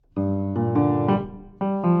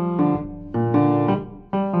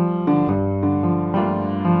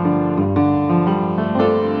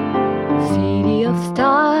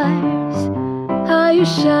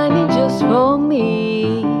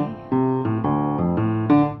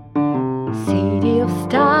of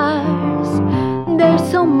stars,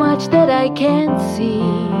 there's so much that I can't see.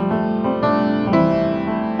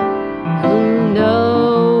 Who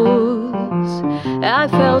knows? I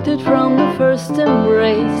felt it from the first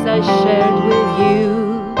embrace I shared with you.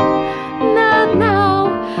 That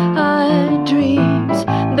now our dreams,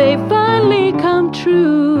 they finally come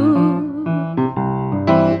true.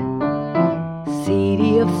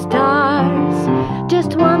 City of stars,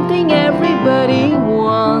 just one thing everybody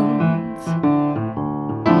wants.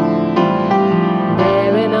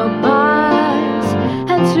 There in our bars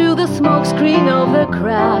and through the smoke screen of the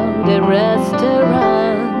crowded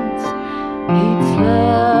restaurants, it's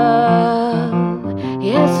love.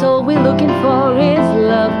 Yes, all we're looking for is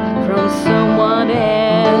love from someone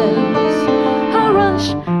else. A rush,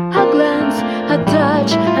 a glance, a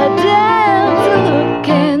touch, a dance, a look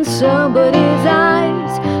in somebody's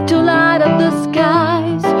eyes, to light up the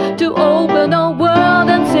skies, to open our world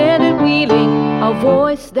and set it wheeling. A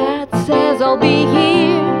voice that says I'll be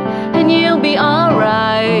here and you'll be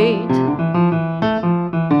alright.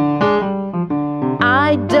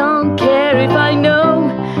 I don't care if I know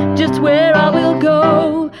just where I will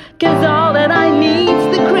go, 'cause